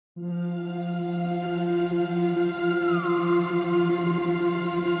Hello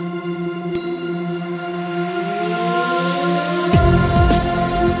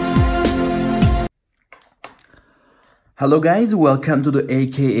guys, welcome to the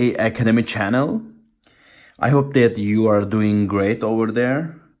AKA Academy channel. I hope that you are doing great over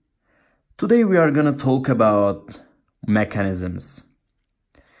there. Today we are gonna talk about mechanisms.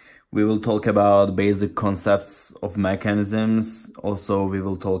 We will talk about basic concepts of mechanisms. Also, we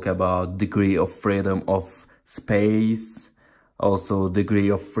will talk about degree of freedom of space. Also, degree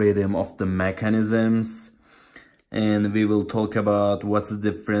of freedom of the mechanisms. And we will talk about what's the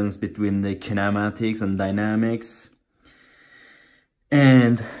difference between the kinematics and dynamics.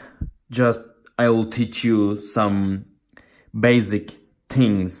 And just I will teach you some basic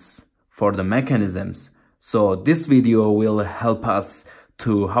things for the mechanisms. So this video will help us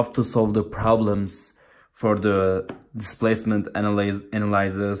to how to solve the problems for the displacement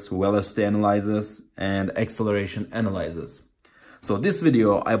analysis, velocity analysis, and acceleration analysis. So this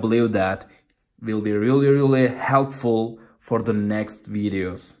video, I believe that will be really helpful for the next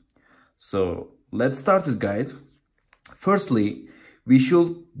videos. So let's start it, guys. Firstly, we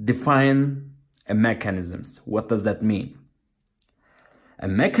should define a mechanism. What does that mean? A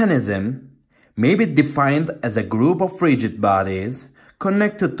mechanism may be defined as a group of rigid bodies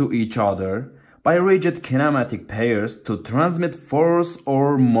connected to each other by rigid kinematic pairs to transmit force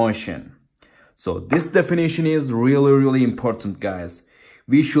or motion. So this definition is really important, guys.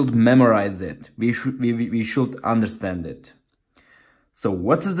 We should memorize it. We should understand it. So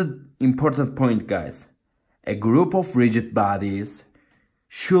what is the important point, guys? A group of rigid bodies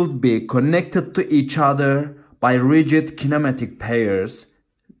should be connected to each other by rigid kinematic pairs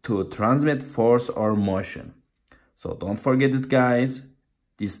to transmit force or motion. So don't forget it, guys.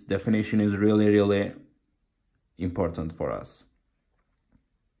 This definition is really important for us.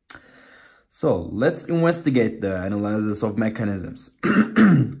 So let's investigate the analysis of mechanisms.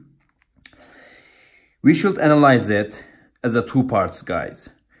 We should analyze it as a two parts, guys.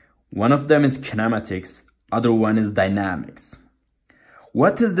 One of them is kinematics, other one is dynamics.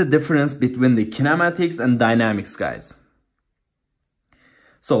 What is the difference between the kinematics and dynamics, guys?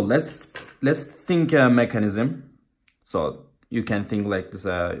 So let's think a mechanism. So you can think like this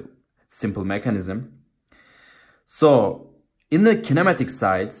simple mechanism. So in the kinematic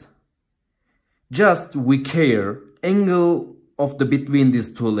sides, just we care angle of the between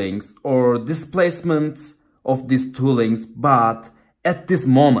these two links or displacement of these two links, but at this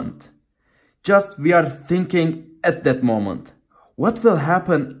moment, just we are thinking at that moment. What will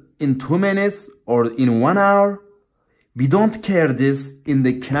happen in 2 minutes or in 1 hour? We don't care this in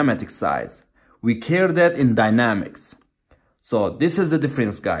the kinematic side. We care that in dynamics. So this is the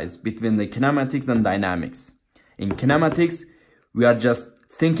difference, guys, between the kinematics and dynamics. In kinematics, we are just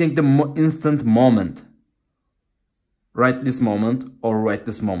thinking the instant moment. Right this moment or right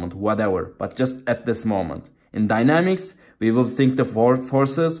this moment, whatever, but just at this moment. In dynamics, we will think the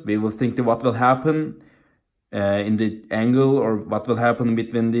forces, we will think what will happen in the angle or what will happen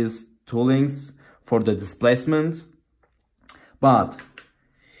between these two links for the displacement. But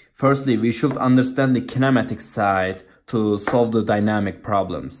firstly, we should understand the kinematic side to solve the dynamic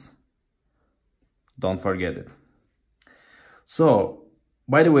problems. Don't forget it. So,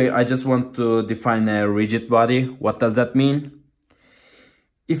 by the way, I just want to define a rigid body. What does that mean?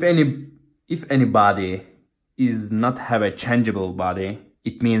 If any body is not have a changeable body,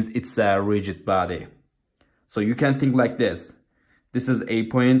 it means it's a rigid body. So you can think like this. This is A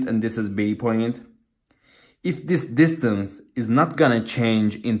point and this is B point. If this distance is not gonna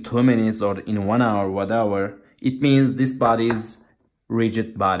change in 2 minutes or in 1 hour, whatever, it means this body is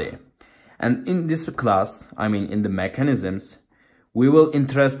rigid body. And in this class, I mean in the mechanisms, we will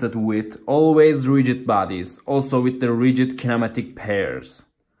interested with always rigid bodies, also with the rigid kinematic pairs.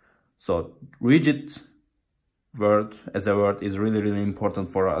 So rigid word as a word is really important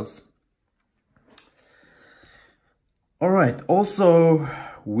for us. Alright, also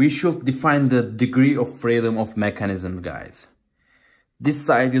we should define the degree of freedom of mechanism, guys. This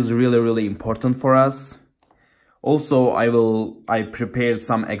side is really important for us. Also, I prepared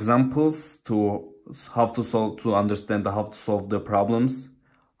some examples to understand how to solve the problems,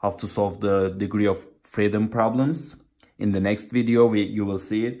 how to solve the degree of freedom problems. In the next video, you will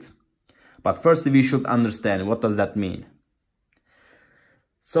see it. But first, we should understand what does that mean.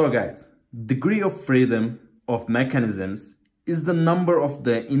 So guys, degree of freedom of mechanisms is the number of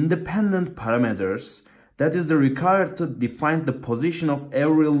the independent parameters that is required to define the position of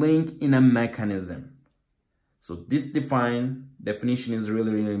every link in a mechanism. So this definition is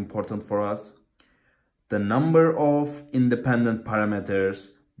really important for us. The number of independent parameters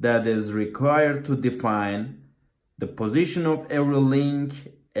that is required to define the position of every link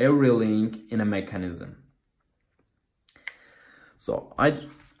in a mechanism. So I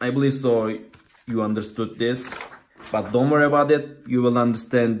believe so you understood this, but don't worry about it. You will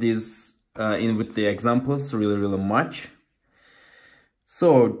understand this with the examples really much.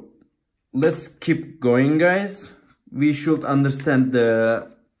 So let's keep going, guys. We should understand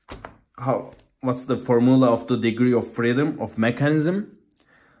what's the formula of the degree of freedom of mechanism.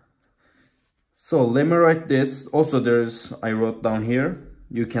 So let me write this. Also I wrote down here,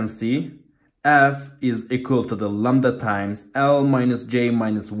 you can see F is equal to the lambda times L minus J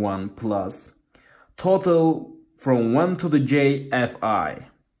minus 1 plus total from 1 to the J Fi.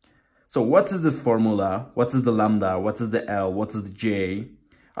 So what is this formula? What is the lambda? What is the L? What is the J?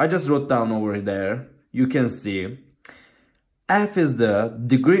 I just wrote down over there. You can see F is the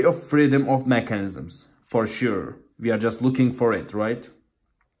degree of freedom of mechanisms. For sure. We are just looking for it, right?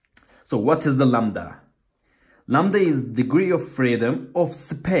 So what is the lambda? Lambda is degree of freedom of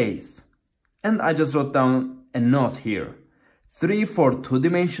space. And I just wrote down a note here. 3 for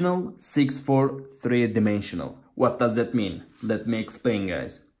 2-dimensional, 6 for 3-dimensional. What does that mean? Let me explain,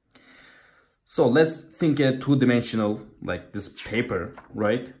 guys. So let's think a 2-dimensional, like this paper,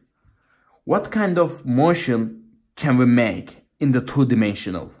 right? What kind of motion can we make in the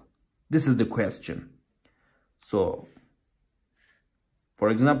 2-dimensional? This is the question. So, for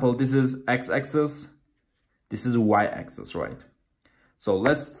example, this is x-axis, this is y-axis, right? So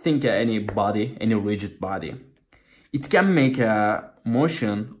let's think any body, any rigid body. It can make a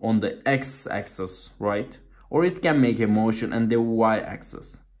motion on the x-axis, right? Or it can make a motion on the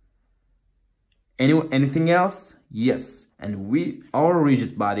y-axis. Anything else? Yes. And our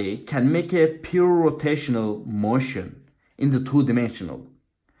rigid body can make a pure rotational motion in the 2-dimensional.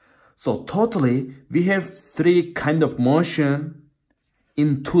 So totally, we have 3 kind of motion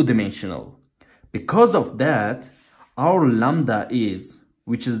in 2-dimensional. Because of that, our lambda is,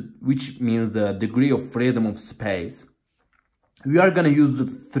 which means the degree of freedom of space, we are gonna use the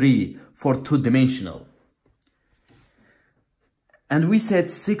 3 for 2-dimensional. And we said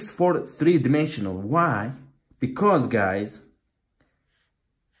 6 for 3-dimensional. Why? Because, guys,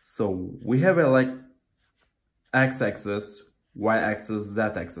 so we have a like x-axis, y-axis,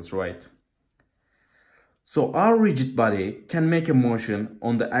 z-axis, right? So our rigid body can make a motion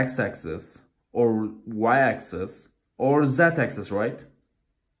on the x-axis or y-axis or z-axis, right?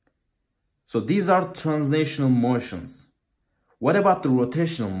 So these are translational motions. What about the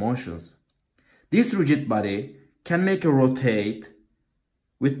rotational motions? This rigid body can make a rotate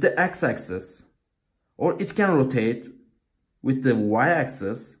with the x-axis, or it can rotate with the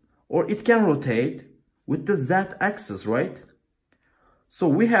y-axis, or it can rotate with the z-axis, right? So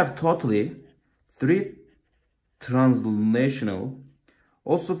we have totally 3 translational,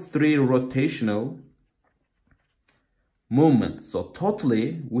 also 3 rotational movements. So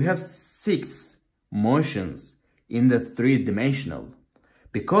totally we have 6 motions in the 3-dimensional.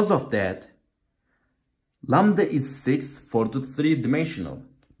 Because of that, lambda is 6 for the 3-dimensional.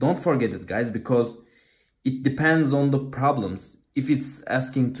 Don't forget it, guys, because it depends on the problems. If it's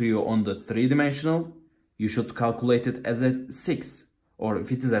asking to you on the 3-dimensional, you should calculate it as a 6. Or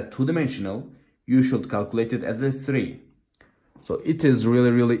if it is a 2-dimensional, you should calculate it as a 3. So it is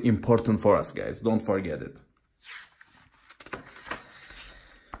really important for us, guys. Don't forget it.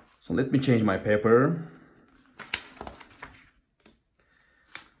 So let me change my paper.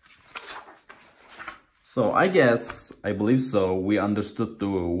 So I believe so, we understood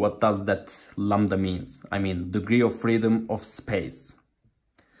what does that lambda means. I mean, degree of freedom of space.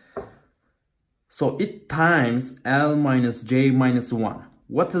 So it times L minus J minus 1.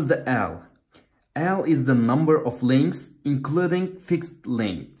 What is the L? L is the number of links, including fixed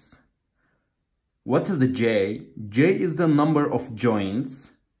links. What is the J? J is the number of joints.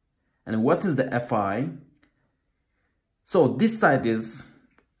 And what is the Fi? So this side is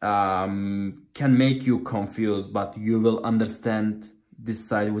can make you confused, but you will understand this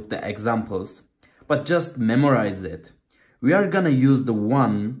side with the examples. But just memorize it. We are gonna use the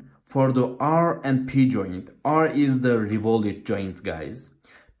 1 for the R and P joint. R is the revolute joint, guys.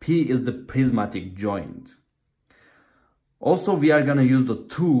 P is the prismatic joint. Also, we are gonna use the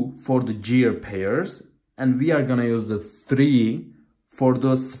 2 for the gear pairs, and we are gonna use the 3 for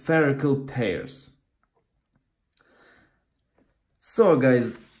the spherical pairs. So,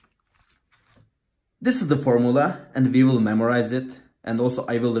 guys, this is the formula, and we will memorize it. And also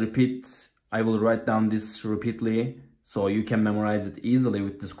I will write down this repeatedly so you can memorize it easily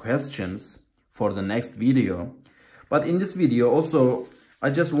with these questions for the next video. But in this video also,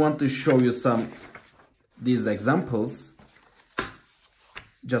 I just want to show you these examples.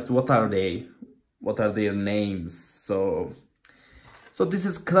 just what are they? What are their names? So this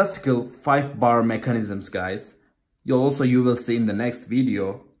is classical 5-bar mechanisms, guys. You will see in the next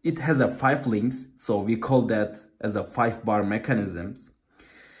video, it has a 5 links, so we call that as a 5-bar mechanisms.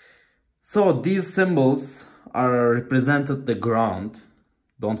 So these symbols are represented the ground,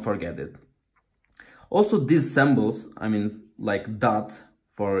 don't forget it. Also these symbols, I mean like dot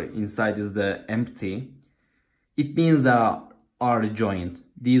for inside is the empty, it means are joint.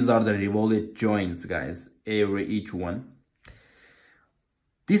 These are the revolute joints, guys, each one.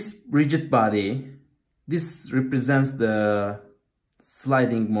 This rigid body, this represents the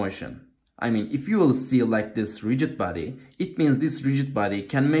sliding motion. I mean, if you will see like this rigid body, it means this rigid body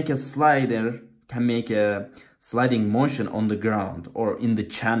can make a sliding motion on the ground or in the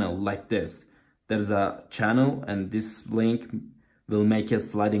channel like this. There's a channel and this link will make a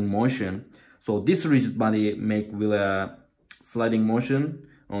sliding motion. So this rigid body will a sliding motion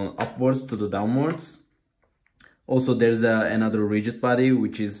on upwards to the downwards. Also there's another rigid body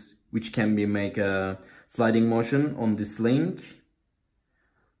which can be make a sliding motion on this link.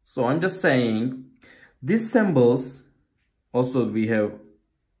 So I'm just saying these symbols, also we have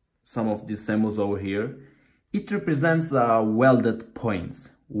some of these symbols over here. It represents welded points.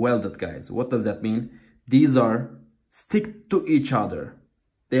 Welded, guys. What does that mean? These are stick to each other.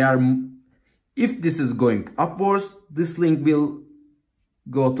 They are, if this is going upwards, this link will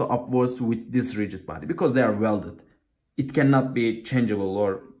go to upwards with this rigid body because they are welded. It cannot be changeable,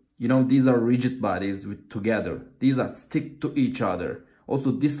 or you know, these are rigid bodies with together. These are stick to each other.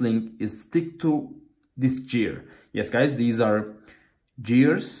 Also this link is stick to this gear. Yes, guys, these are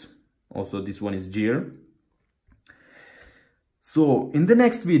gears. Also this one is gear. So in the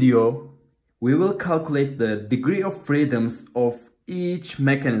next video, we will calculate the degree of freedoms of each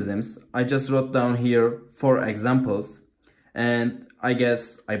mechanisms. I just wrote down here 4 examples, and I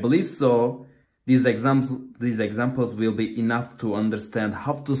believe so these examples will be enough to understand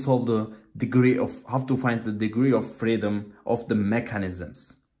how to solve how to find the degree of freedom of the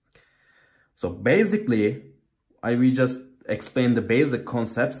mechanisms. So basically, I will just explain the basic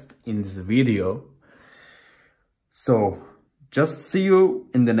concepts in this video. So just see you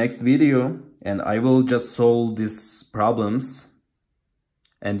in the next video, and I will just solve these problems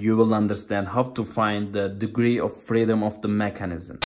and you will understand how to find the degree of freedom of the mechanism.